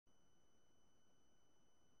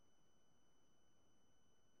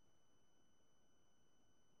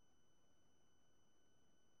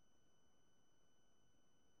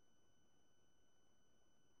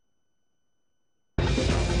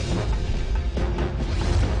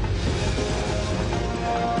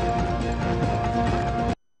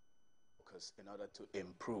to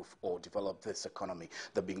improve or develop this economy.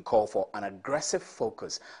 They've been called for an aggressive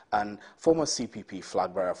focus, and former CPP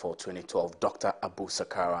flag bearer for 2012,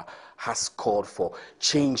 Dr.Sakara, has called for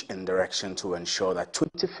change in direction to ensure that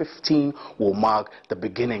 2015 will mark the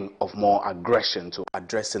beginning of more aggression to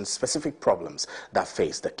addressing specific problems that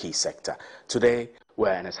face the key sector. Today,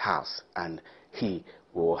 we're in his house, and he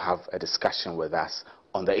will have a discussion with us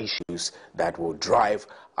on the issues that will drive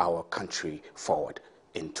our country forward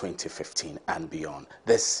in 2015 and beyond.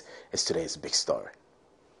 This is today's big story.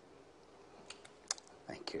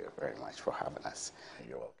 Thank you very much for having us.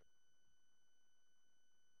 You're welcome.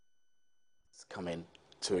 It's coming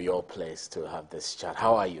to your place to have this chat.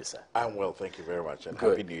 How are you, sir? I'm well, thank you very much, and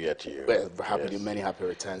Good. Happy New Year to you. Well, Yes. many happy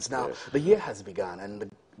returns. Now, Yes. the year has begun,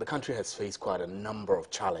 and the country has faced quite a number of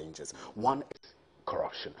challenges. One is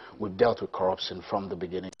corruption. We've dealt with corruption from the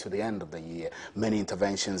beginning to the end of the year. Many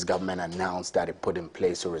interventions government announced that it put in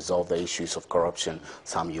place to resolve the issues of corruption.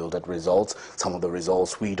 Some yielded results, some of the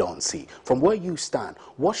results we don't see. From where you stand,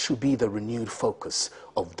 what should be the renewed focus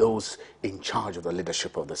of those in charge of the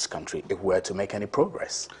leadership of this country if we're to make any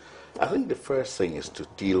progress? I think the first thing is to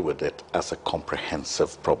deal with it as a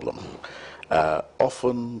comprehensive problem.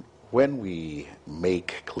 Often when we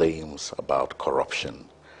make claims about corruption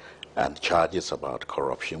and charges about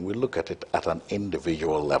corruption, we look at it at an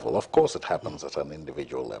individual level. Of course, it happens at an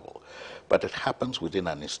individual level, but it happens within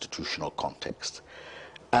an institutional context.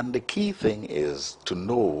 And the key thing is to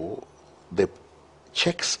know the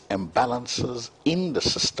checks and balances in the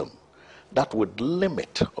system that would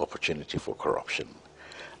limit opportunity for corruption.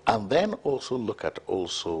 And then also look at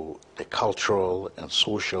the cultural and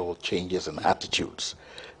social changes and attitudes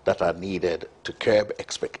that are needed to curb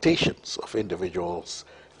expectations of individuals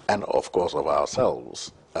and of course of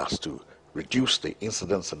ourselves as to reduce the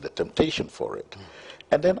incidence and the temptation for it.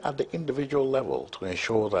 And then at the individual level to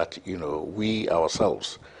ensure that, we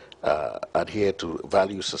ourselves adhere to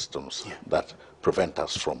value systems that prevent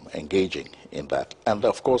us from engaging in that. And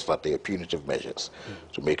of course that there are punitive measures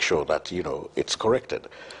to make sure that, it's corrected.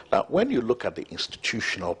 Now, when you look at the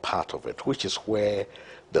institutional part of it, which is where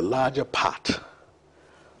the larger part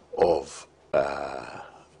of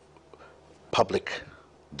public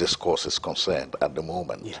discourse is concerned at the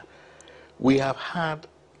moment, we have had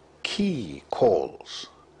key calls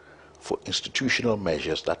for institutional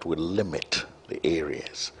measures that will limit the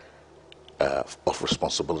areas of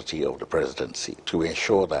responsibility of the presidency to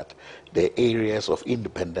ensure that there are areas of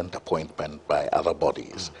independent appointment by other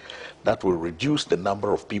bodies that will reduce the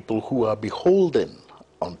number of people who are beholden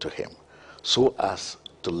unto him so as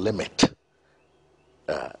to limit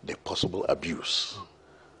the possible abuse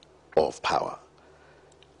of power.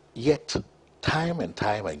 Yet, time and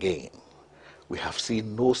time again, we have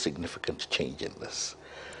seen no significant change in this.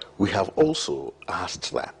 We have also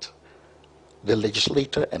asked that the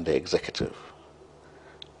legislature and the executive,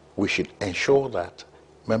 we should ensure that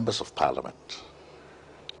members of parliament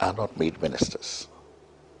are not made ministers,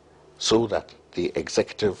 so that the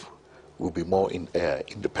executive will be more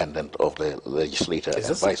independent of the legislature and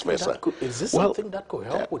vice versa. Is this something that could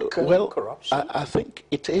help with curbing corruption? I think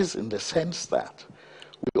it is, in the sense that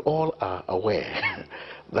we all are aware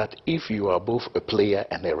that if you are both a player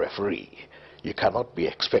and a referee, you cannot be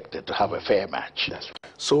expected to have a fair match. That's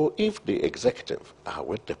right. So if the executive are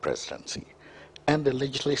with the presidency and the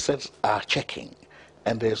legislators are checking,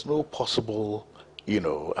 and there's no possible,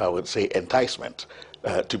 I would say, enticement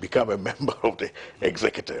to become a member of the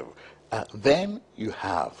executive, then you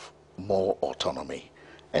have more autonomy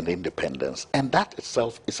and independence. And that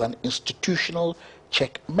itself is an institutional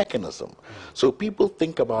check mechanism. So people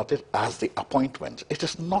think about it as the appointment. It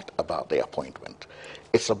is not about the appointment.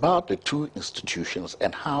 It's about the two institutions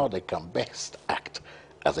and how they can best act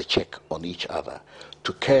as a check on each other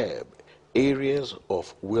to curb areas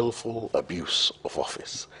of willful abuse of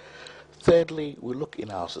office. Thirdly, we look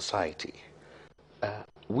in our society.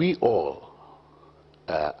 We all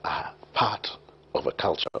are part of a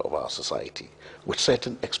culture of our society with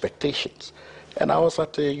certain expectations. And I was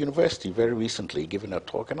at a university very recently giving a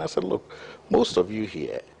talk, and I said, look, most of you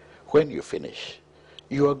here, when you finish,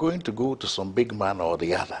 you are going to go to some big man or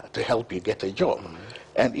the other to help you get a job.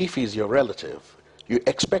 And if he's your relative, you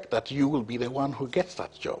expect that you will be the one who gets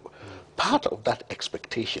that job. Part of that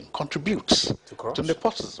expectation contributes to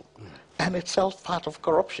nepotism, and itself part of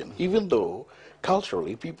corruption, even though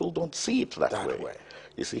culturally people don't see it that way.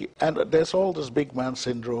 You see, and there's all this big man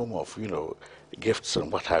syndrome of, gifts and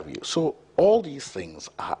what have you. So all these things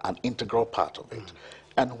are an integral part of it.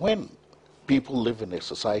 And when people live in a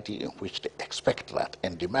society in which they expect that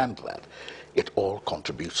and demand that, it all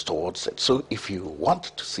contributes towards it. So if you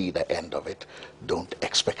want to see the end of it, don't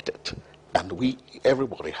expect it. And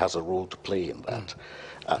everybody has a role to play in that.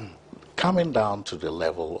 Coming down to the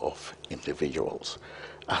level of individuals,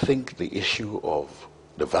 I think the issue of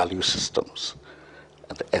the value systems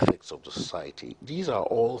and the ethics of the society, these are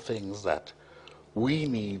all things that we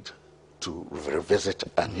need to revisit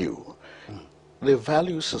anew. The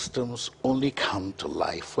value systems only come to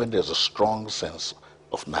life when there's a strong sense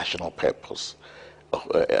of national purpose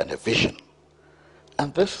and a vision.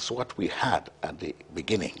 And this is what we had at the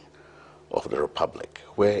beginning of the Republic,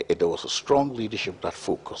 where there was a strong leadership that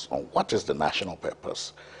focused on what is the national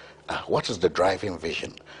purpose, what is the driving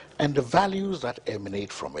vision, and the values that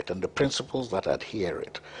emanate from it, and the principles that adhere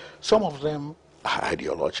it. Some of them are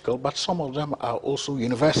ideological, but some of them are also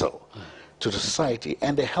universal to the society,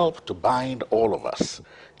 and they help to bind all of us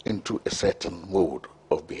into a certain mode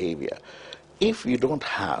of behavior. If you don't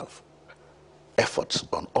have efforts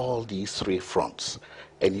on all these three fronts,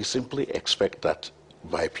 and you simply expect that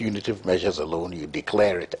by punitive measures alone you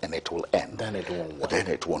declare it and it will end, then it won't work. Then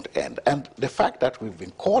it won't end. And the fact that we've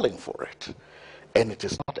been calling for it and it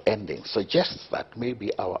is not ending suggests that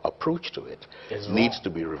maybe our approach to it needs to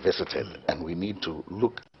be revisited, and we need to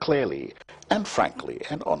look clearly and frankly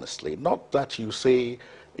and honestly, not that you say,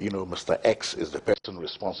 you know, Mr. X is the person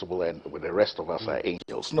responsible and the rest of us are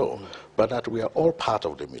angels. No, but that we are all part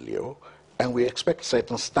of the milieu, and we expect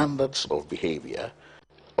certain standards of behavior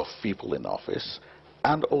of people in office,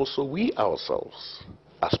 and also we ourselves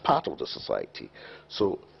as part of the society.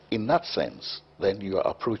 So in that sense, then you are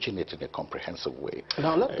approaching it in a comprehensive way.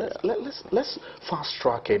 Now let's fast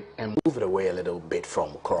track it and move it away a little bit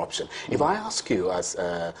from corruption. If I ask you, as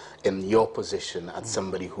in your position as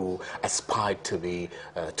somebody who aspired to be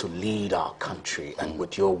to lead our country, and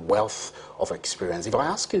with your wealth of experience, if I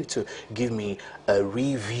ask you to give me a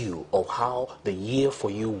review of how the year for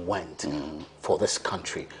you went for this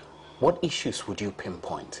country, what issues would you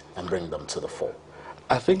pinpoint and bring them to the fore?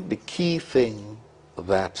 I think the key thing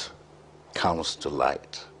that comes to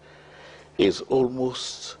light is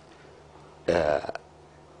almost an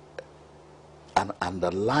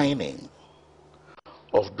underlining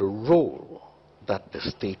of the role that the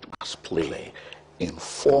state must play in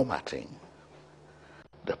formatting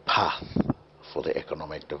the path for the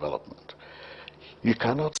economic development. You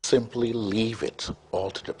cannot simply leave it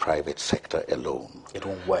all to the private sector alone. It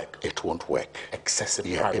won't work. It won't work. Excessive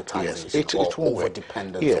Yes, privatization it won't over work.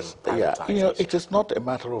 dependence Yes, on privatization. You know, it is not a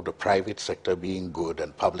matter of the private sector being good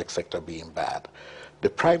and public sector being bad.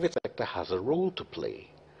 The private sector has a role to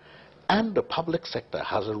play, and the public sector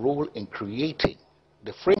has a role in creating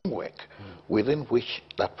the framework within which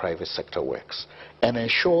that private sector works, and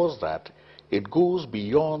ensures that it goes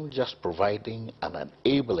beyond just providing an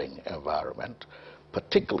enabling environment,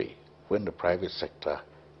 particularly when the private sector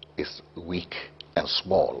is weak and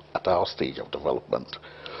small at our stage of development,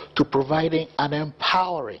 to providing an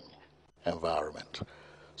empowering environment,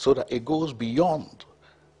 so that it goes beyond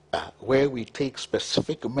where we take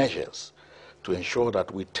specific measures to ensure that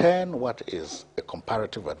we turn what is a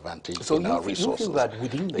comparative advantage in our resources you feel that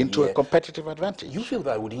within the into year, a competitive advantage. You feel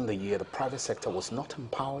that within the year the private sector was not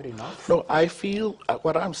empowered enough? No, I feel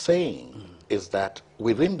what I'm saying is that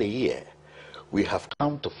within the year we have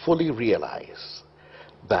come to fully realize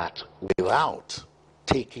that without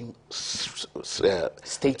taking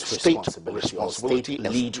state responsibility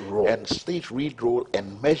and lead role. and state lead role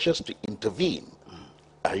and measures to intervene,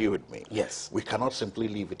 are you with me? Yes. We cannot simply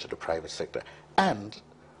leave it to the private sector. And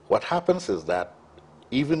what happens is that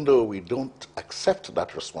even though we don't accept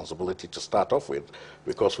that responsibility to start off with,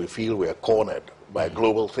 because we feel we are cornered by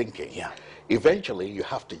global thinking, eventually you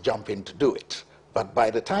have to jump in to do it. But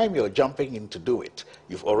by the time you're jumping in to do it,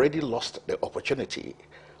 you've already lost the opportunity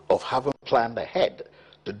of having planned ahead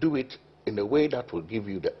to do it in a way that will give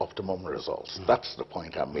you the optimum results. That's the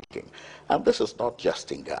point I'm making. And this is not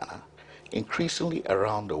just in Ghana. Increasingly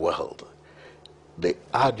around the world, the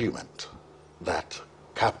argument that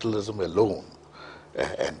capitalism alone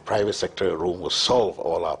and private sector alone will solve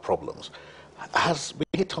all our problems has been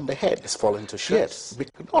hit on the head. It's fallen to shreds. Yes,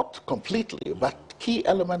 not completely, but key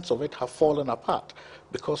elements of it have fallen apart,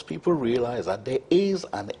 because people realize that there is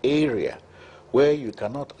an area where you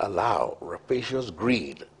cannot allow rapacious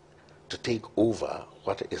greed to take over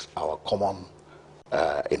what is our common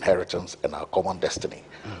inheritance and our common destiny.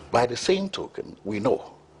 By the same token, we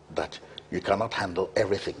know that you cannot handle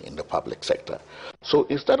everything in the public sector. So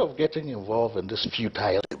instead of getting involved in this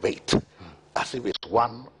futile debate, as if it's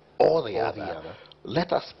one or the other,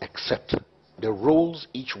 let us accept the roles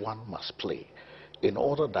each one must play in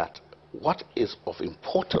order that what is of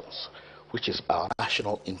importance, which is our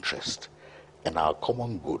national interest and our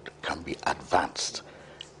common good, can be advanced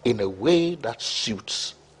in a way that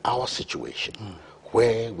suits our situation,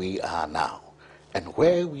 where we are now. And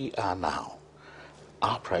where we are now,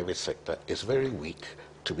 our private sector is very weak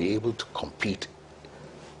to be able to compete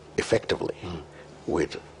effectively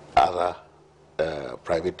with other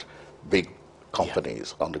private big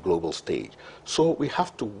companies on the global stage. So we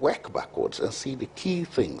have to work backwards and see the key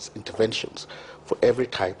things, interventions for every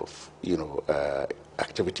type of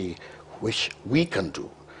activity which we can do.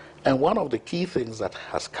 And one of the key things that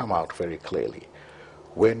has come out very clearly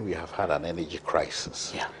when we have had an energy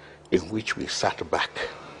crisis, in which we sat back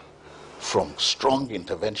from strong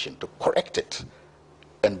intervention to correct it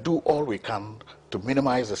and do all we can to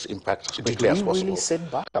minimize this impact as quickly as possible. Did we really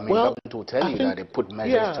sit back? I mean, Well, government will tell you that they put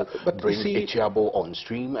measures to bring Echiabo on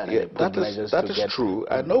stream, and they put measures to get... That is true,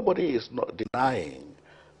 and nobody is not denying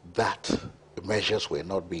that measures were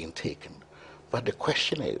not being taken. But the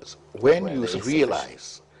question is, when you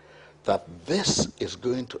realize that this is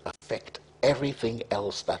going to affect everything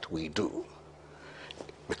else that we do,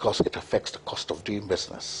 because it affects the cost of doing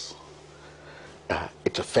business,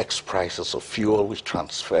 it affects prices of fuel, which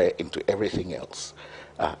transfer into everything else,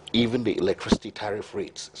 even the electricity tariff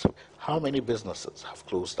rates. So how many businesses have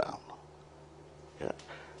closed down?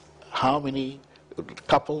 How many,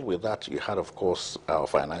 coupled with that, you had, of course, our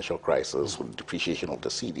financial crisis with depreciation of the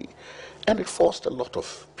CD, and it forced a lot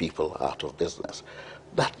of people out of business.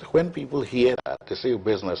 That when people hear that, they say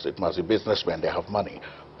business, it must be businessmen, they have money.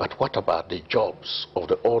 But what about the jobs of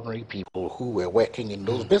the ordinary people who were working in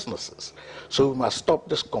those businesses? So we must stop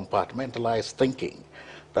this compartmentalized thinking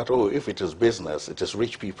that, oh, if it is business, it is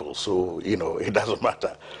rich people, so, it doesn't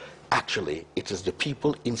matter. Actually, it is the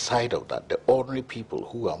people inside of that, the ordinary people,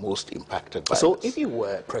 who are most impacted by So this. if you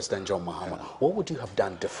were President John Mahama, what would you have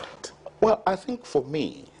done different? Well, I think for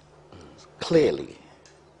me, clearly,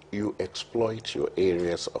 you exploit your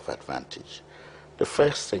areas of advantage. The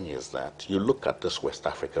first thing is that you look at this West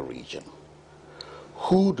Africa region.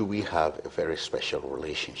 Who do we have a very special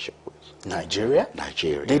relationship with? Nigeria?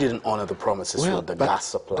 Nigeria. They didn't honor the promises with the gas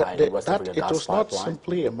supply, the West Africa gas pipeline. It was not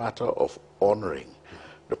simply a matter of honoring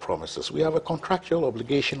the promises. We have a contractual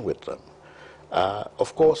obligation with them.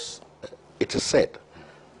 Of course, it is said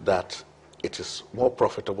that it is more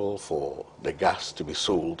profitable for the gas to be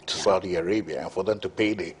sold to Saudi Arabia and for them to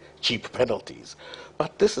pay the cheap penalties.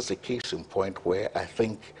 But this is a case in point where I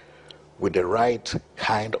think with the right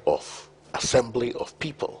kind of assembly of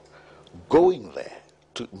people going there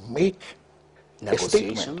to make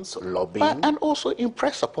negotiations, lobbying, and also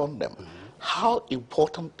impress upon them how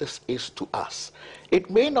important this is to us. It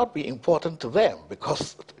may not be important to them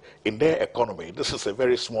because in their economy, this is a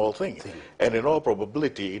very small thing. And in all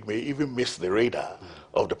probability, it may even miss the radar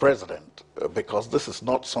of the president because this is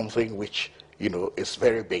not something which, is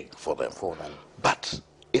very big for them. But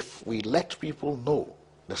if we let people know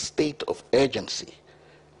the state of urgency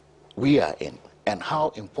we are in and how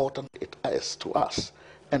important it is to us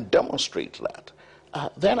and demonstrate that,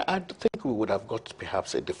 then I think we would have got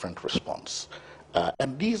perhaps a different response.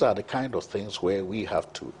 And these are the kind of things where we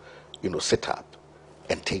have to, sit up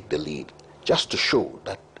and take the lead, just to show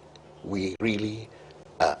that we really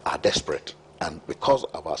are desperate. And because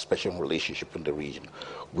of our special relationship in the region,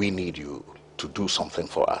 we need you to do something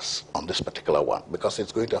for us on this particular one, because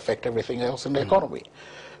it's going to affect everything else in the economy.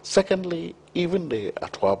 Secondly, even the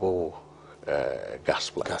Atwabo gas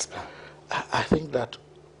plant. I think that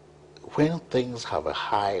when things have a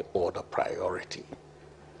high order priority,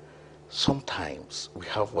 sometimes we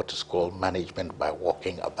have what is called management by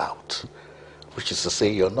walking about, which is to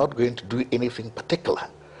say you're not going to do anything particular,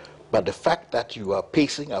 but the fact that you are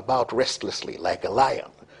pacing about restlessly like a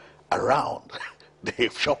lion around the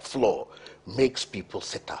shop floor makes people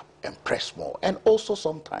sit up and press more. And also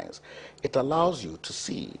sometimes it allows you to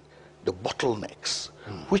see the bottlenecks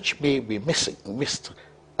which may be missed,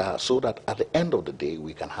 so that at the end of the day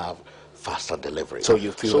we can have faster delivery. So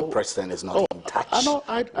you feel the president is not in touch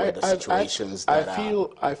with the situations that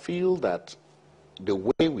I feel that the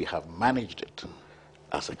way we have managed it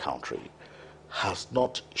as a country has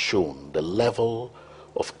not shown the level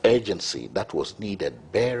of urgency that was needed,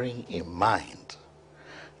 bearing in mind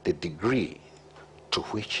the degree to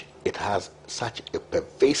which it has such a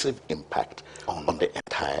pervasive impact on the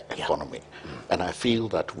entire economy. And I feel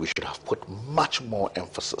that we should have put much more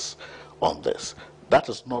emphasis on this. That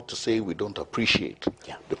is not to say we don't appreciate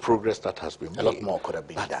the progress that has been made. A lot more could have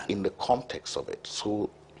been done. In the context of it. So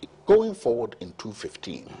going forward in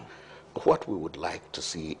 2015, what we would like to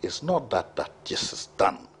see is not that just is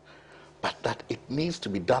done, but that it needs to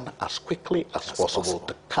be done as quickly as possible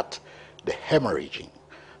to cut the hemorrhaging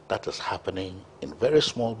that is happening in very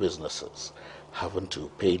small businesses, having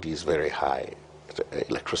to pay these very high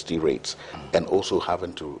electricity rates, and also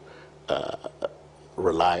having to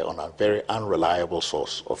rely on a very unreliable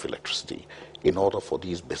source of electricity in order for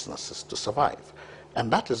these businesses to survive.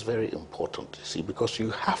 And that is very important, you see, because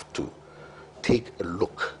you have to take a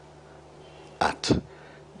look at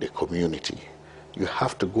the community. You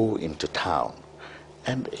have to go into town.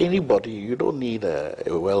 And anybody, you don't need a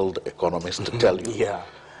world economist to tell you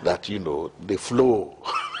that, you know, the flow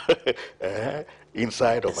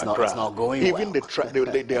inside of Accra, it's not going even well.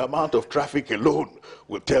 the amount of traffic alone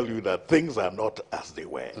will tell you that things are not as they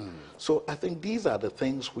were. So I think these are the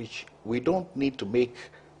things which we don't need to make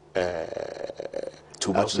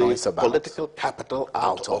too much noise about. Political capital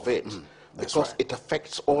out of it, because right. it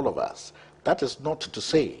affects all of us. That is not to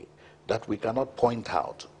say that we cannot point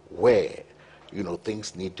out where, you know,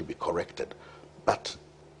 things need to be corrected, but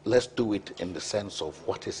let's do it in the sense of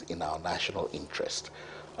what is in our national interest,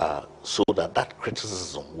 so that that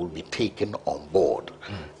criticism will be taken on board,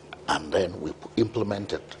 and then we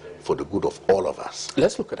implement it for the good of all of us.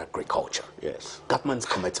 Let's look at agriculture. Yes. Government's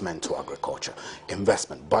commitment to agriculture,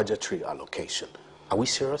 investment, budgetary allocation. Are we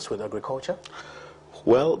serious with agriculture?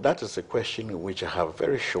 Well, that is a question in which I have a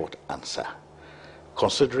very short answer,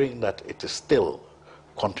 considering that it is still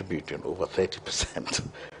contributing over 30%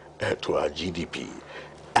 to our GDP,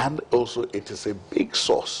 and also it is a big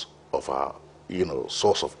source of our, you know,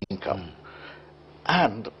 source of income,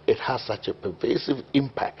 and it has such a pervasive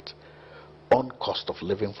impact on cost of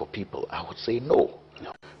living for people. I would say no,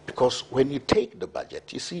 because when you take the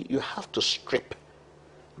budget, you see, you have to strip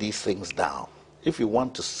these things down if you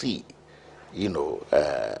want to see, you know,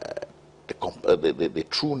 the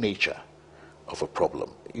true nature of a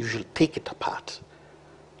problem. You should take it apart.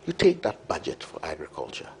 You take that budget for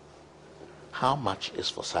agriculture. How much is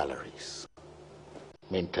for salaries,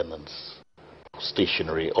 maintenance,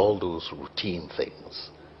 stationery, all those routine things?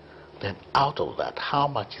 Then out of that, how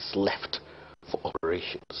much is left for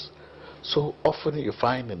operations? So often you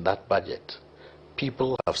find in that budget,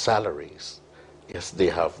 people have salaries. Yes, they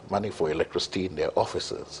have money for electricity in their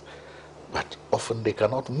offices, but often they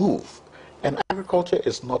cannot move. And agriculture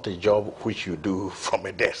is not a job which you do from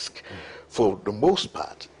a desk. For the most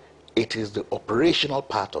part, it is the operational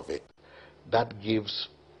part of it that gives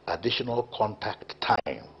additional contact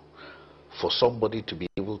time for somebody to be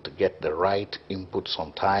able to get the right inputs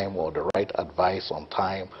on time, or the right advice on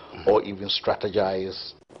time, or even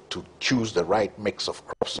strategize to choose the right mix of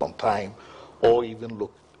crops on time, or even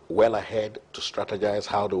look well ahead to strategize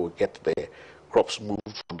how they will get their crops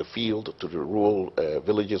moved from the field to the rural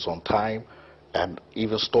villages on time, and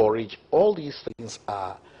even storage. All these things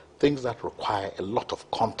are things that require a lot of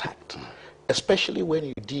contact, especially when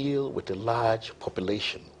you deal with a large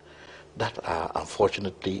population that are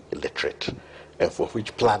unfortunately illiterate, and for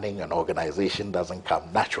which planning and organization doesn't come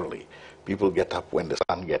naturally. People get up when the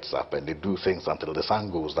sun gets up, and they do things until the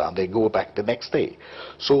sun goes down. They go back the next day.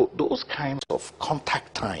 So those kinds of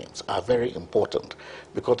contact times are very important,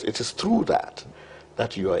 because it is through that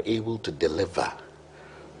that you are able to deliver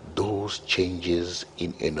those changes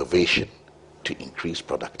in innovation to increase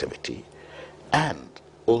productivity, and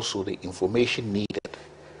also the information needed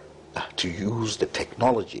to use the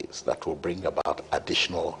technologies that will bring about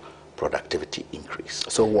additional productivity increase.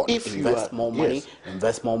 So what? If invest more money, yes.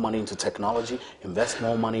 Invest more money into technology, invest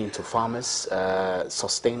more money into farmers'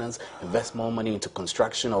 sustenance, invest more money into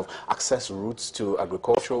construction of access routes to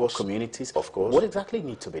agricultural communities. Of course. What exactly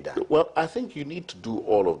needs to be done? Well, I think you need to do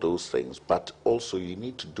all of those things, but also you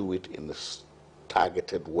need to do it in a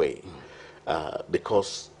targeted way,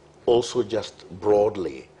 because also just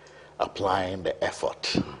broadly applying the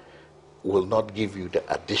effort will not give you the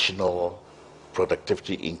additional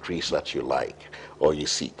productivity increase that you like or you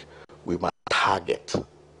seek. We must target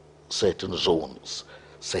certain zones,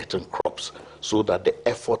 certain crops, so that the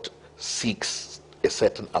effort seeks a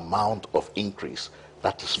certain amount of increase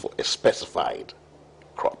that is for a specified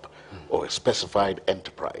crop or a specified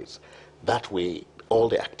enterprise. That way, all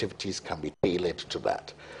the activities can be tailored to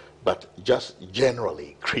that. But just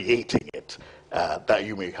generally creating it, that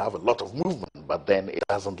you may have a lot of movement, but then it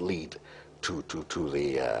doesn't lead to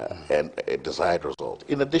the desired result.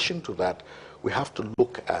 In addition to that, we have to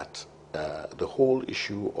look at the whole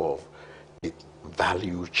issue of the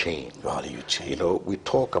value chain. Value chain. You know, we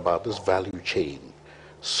talk about this value chain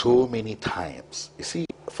so many times. You see,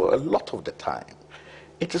 for a lot of the time,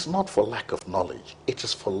 it is not for lack of knowledge, it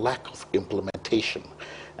is for lack of implementation.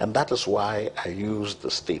 And that is why I use the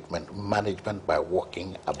statement, management by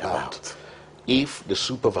walking about. If the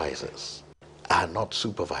supervisors are not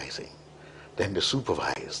supervising, then the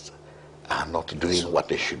supervised are not doing what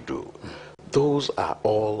they should do. Those are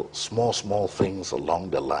all small, small things along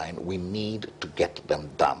the line. We need to get them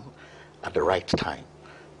done at the right time.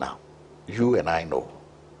 Now, you and I know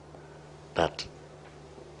that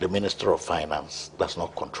the Minister of Finance does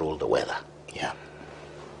not control the weather. Yeah.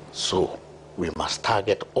 So we must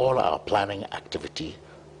target all our planning activity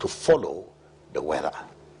to follow the weather,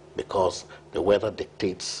 because the weather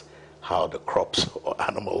dictates how the crops or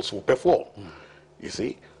animals will perform. You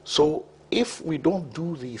see? So if we don't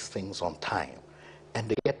do these things on time and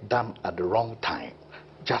they get done at the wrong time,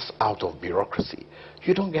 just out of bureaucracy,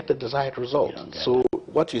 you don't get the desired result. So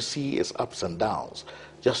what you see is ups and downs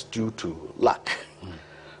just due to luck.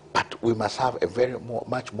 But we must have a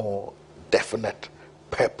much more definite,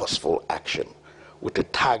 purposeful action with a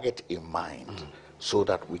target in mind, so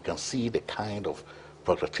that we can see the kind of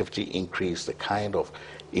productivity increase, the kind of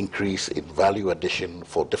increase in value addition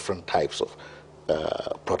for different types of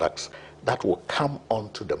products that will come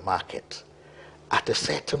onto the market at a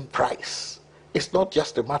certain price. It's not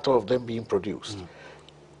just a matter of them being produced.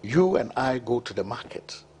 You and I go to the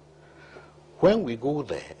market. When we go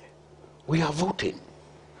there, we are voting.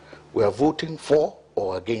 We are voting for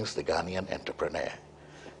or against the Ghanaian entrepreneur.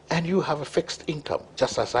 And you have a fixed income,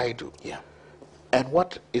 just as I do. Yeah. And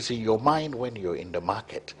what is in your mind when you're in the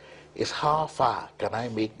market is, how far can I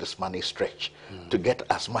make this money stretch to get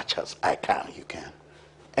as much as I can? You can.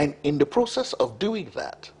 And in the process of doing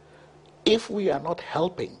that, if we are not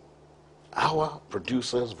helping our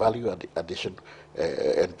producers, value addition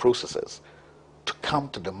and processors to come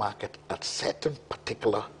to the market at certain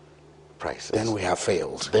particular prices, Then we have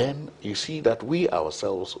failed. then you see that we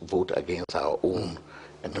ourselves vote against our own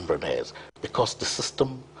entrepreneurs, because the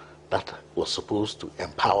system that was supposed to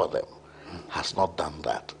empower them has not done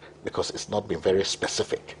that, because it's not been very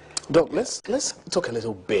specific. Doc, let's talk a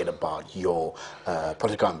little bit about your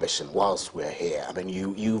political ambition whilst we're here. I mean,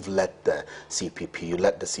 you've led the CPP. You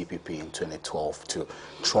led the CPP in 2012 to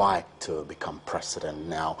try to become president.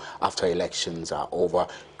 Now, after elections are over,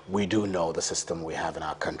 we do know the system we have in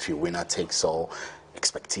our country. Winner takes all.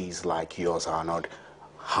 Expertise like yours are not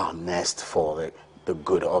harnessed for the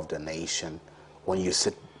good of the nation. When you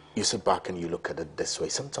sit back and you look at it this way,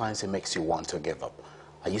 sometimes it makes you want to give up.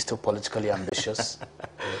 Are you still politically ambitious?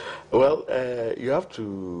 Well, you have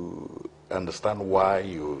to understand why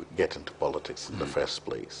you get into politics in the first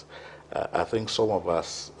place. I think some of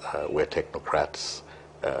us were technocrats,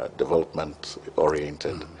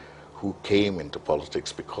 development-oriented, who came into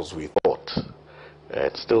politics because we thought,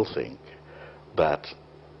 and still think, that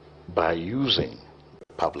by using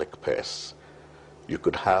the public purse, you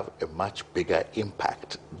could have a much bigger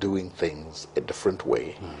impact doing things a different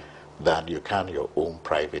way than you can your own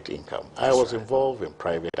private income. I was involved in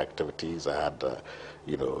private activities. I had,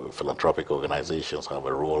 philanthropic organizations. I have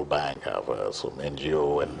a rural bank, I have some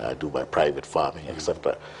NGO, and I do my private farming,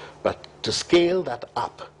 etc. But to scale that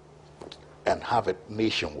up and have it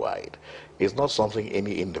nationwide is not something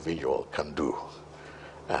any individual can do.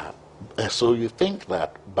 So you think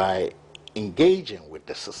that by engaging with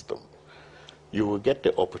the system, you will get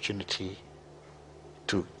the opportunity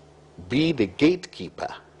to be the gatekeeper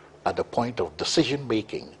at the point of decision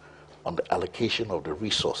making on the allocation of the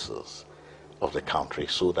resources of the country,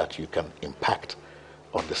 so that you can impact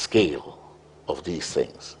on the scale of these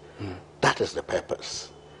things. That is the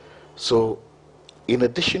purpose. So in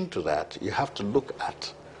addition to that, you have to look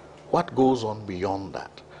at what goes on beyond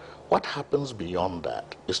that. What happens beyond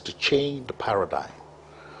that is to change the paradigm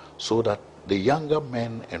so that the younger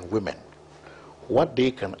men and women, what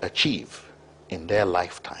they can achieve in their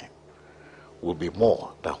lifetime will be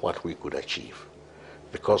more than what we could achieve.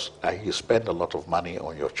 Because you spend a lot of money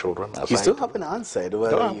on your children, as You I still do. haven't answered.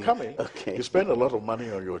 No, I'm coming. Okay. You spend a lot of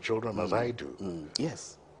money on your children, as I do,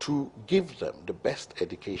 Yes. to give them the best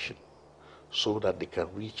education so that they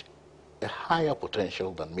can reach a higher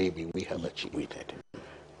potential than maybe we have achieved. We did.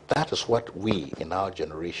 That is what we in our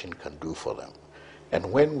generation can do for them.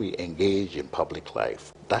 And when we engage in public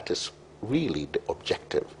life, that is really the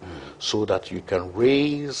objective, so that you can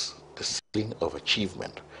raise the ceiling of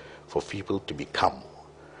achievement for people to become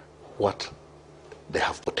what they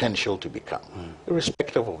have potential to become,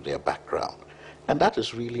 irrespective of their background. And that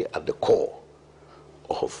is really at the core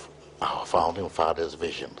of our founding fathers'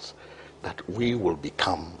 visions, that we will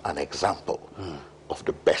become an example of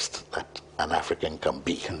the best that an African can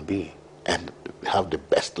be, and have the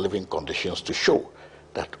best living conditions to show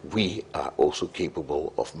that we are also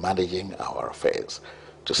capable of managing our affairs,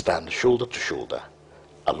 to stand shoulder to shoulder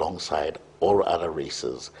alongside all other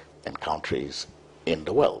races and countries in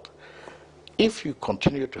the world. If you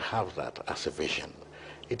continue to have that as a vision,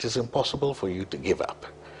 it is impossible for you to give up,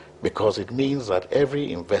 because it means that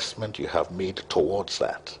every investment you have made towards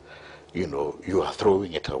that, you are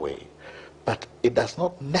throwing it away. But it does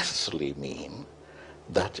not necessarily mean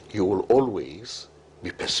that you will always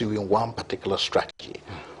be pursuing one particular strategy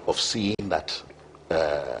of seeing that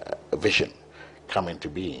vision come into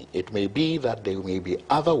being. It may be that there may be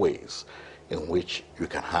other ways in which you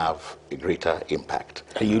can have a greater impact.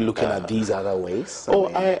 Are you looking at these other ways?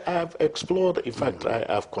 I have explored. In fact, I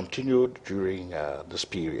have continued during this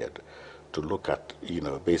period to look at,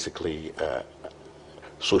 basically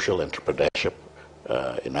social entrepreneurship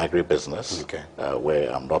in agribusiness,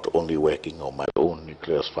 where I'm not only working on my own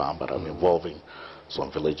nucleus farm, but I'm involving some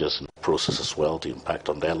villagers in the process as well to impact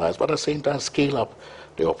on their lives, but at the same time scale up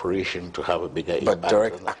the operation to have a bigger impact. But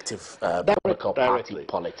direct, active political party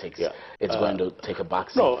politics, it's going to take a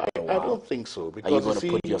back seat. No, I don't think so. Because are you going to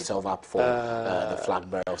put yourself up for the flag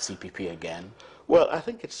bearer of CPP again? Well, I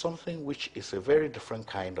think it's something which is a very different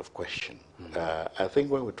kind of question. I think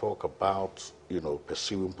when we talk about,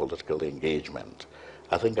 pursuing political engagement,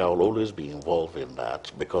 I think I will always be involved in that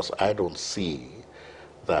because I don't see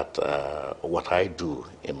that what I do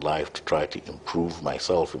in life to try to improve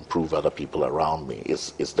myself, improve other people around me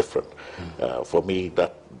is different. For me,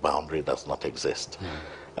 that boundary does not exist.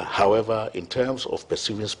 However, in terms of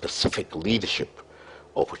pursuing specific leadership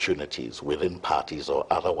opportunities within parties or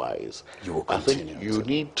otherwise, I think you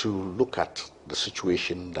need to look at the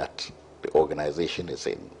situation that the organization is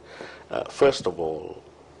in. First of all,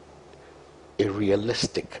 a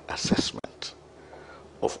realistic assessment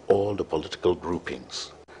of all the political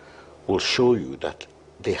groupings will show you that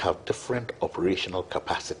they have different operational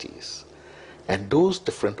capacities. And those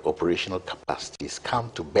different operational capacities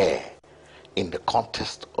come to bear in the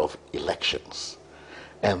context of elections.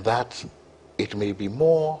 And that it may be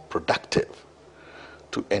more productive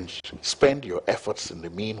to spend your efforts in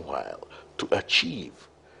the meanwhile to achieve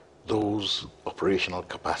those operational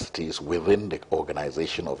capacities within the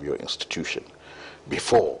organization of your institution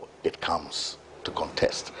before it comes to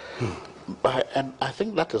contest. And I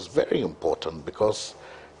think that is very important because,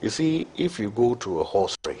 you see, if you go to a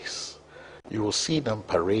horse race, you will see them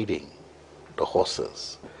parading the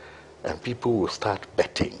horses, and people will start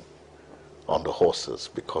betting on the horses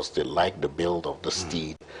because they like the build of the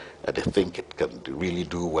steed, and they think it can really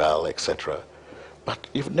do well, etc. But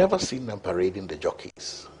you've never seen them parading the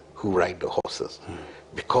jockeys who ride the horses,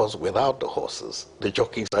 because without the horses, the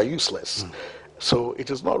jockeys are useless. So it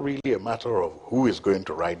is not really a matter of who is going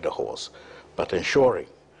to ride the horse, but ensuring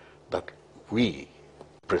that we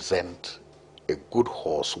present a good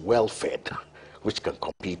horse, well-fed, which can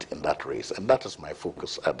compete in that race. And that is my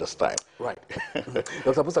focus at this time. Right. Dr.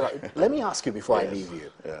 Sakara, let me ask you before I leave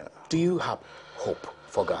you. Do you have hope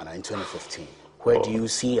for Ghana in 2015? Where do you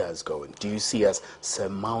see us going? Do you see us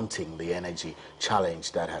surmounting the energy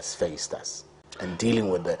challenge that has faced us and dealing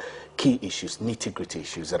with the key issues, nitty-gritty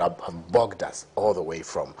issues that have bogged us all the way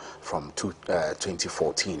from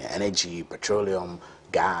 2014? Energy, petroleum,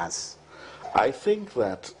 gas. I think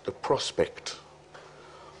that the prospect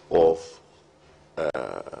of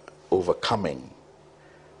overcoming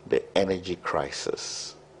the energy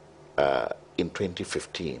crisis in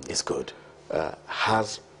 2015 is good.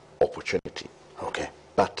 Has opportunity. Okay.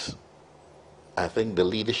 But I think the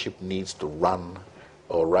leadership needs to run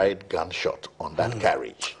or ride gunshot on that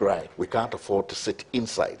carriage. Right. We can't afford to sit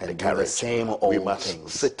inside and the do carriage. The same old we must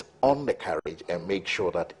things. sit on the carriage and make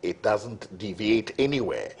sure that it doesn't deviate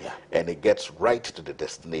anywhere and it gets right to the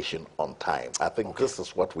destination on time. I think this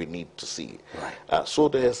is what we need to see. Right. So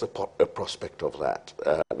there's a prospect of that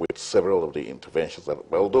with several of the interventions that,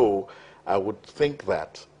 although I would think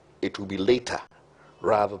that it will be later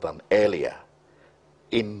rather than earlier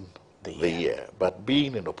in the year. But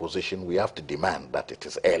being in opposition, we have to demand that it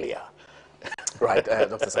is earlier. Right,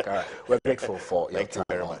 Dr. Sakara, we're grateful for your time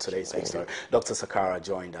very on much. today's Big Story. Dr. Sakara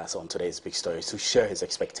joined us on today's Big Story to share his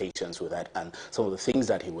expectations with that and some of the things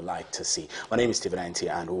that he would like to see. My name is Stephen Anti,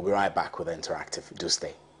 and we'll be right back with Interactive. Do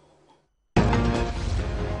stay.